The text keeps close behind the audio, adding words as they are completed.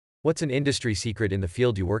What's an industry secret in the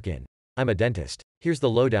field you work in? I'm a dentist. Here's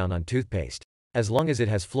the lowdown on toothpaste. As long as it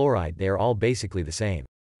has fluoride, they are all basically the same.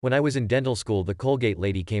 When I was in dental school, the Colgate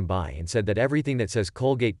lady came by and said that everything that says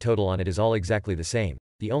Colgate Total on it is all exactly the same.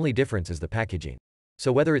 The only difference is the packaging.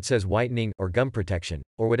 So whether it says whitening, or gum protection,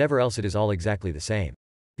 or whatever else, it is all exactly the same.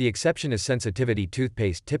 The exception is sensitivity.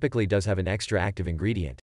 Toothpaste typically does have an extra active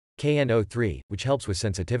ingredient, KNO3, which helps with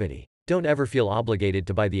sensitivity. Don't ever feel obligated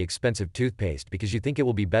to buy the expensive toothpaste because you think it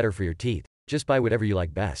will be better for your teeth. Just buy whatever you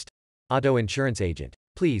like best. Auto insurance agent.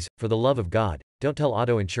 Please, for the love of God, don't tell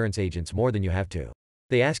auto insurance agents more than you have to.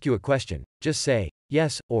 They ask you a question, just say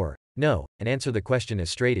yes or no, and answer the question as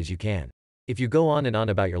straight as you can. If you go on and on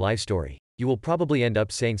about your life story, you will probably end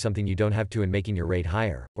up saying something you don't have to and making your rate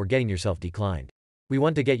higher, or getting yourself declined. We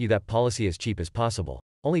want to get you that policy as cheap as possible.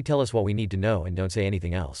 Only tell us what we need to know and don't say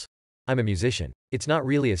anything else. I'm a musician. It's not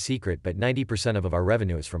really a secret, but 90% of our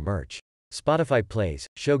revenue is from merch. Spotify plays,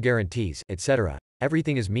 show guarantees, etc.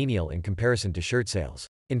 Everything is menial in comparison to shirt sales.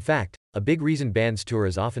 In fact, a big reason bands tour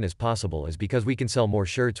as often as possible is because we can sell more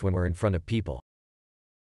shirts when we're in front of people.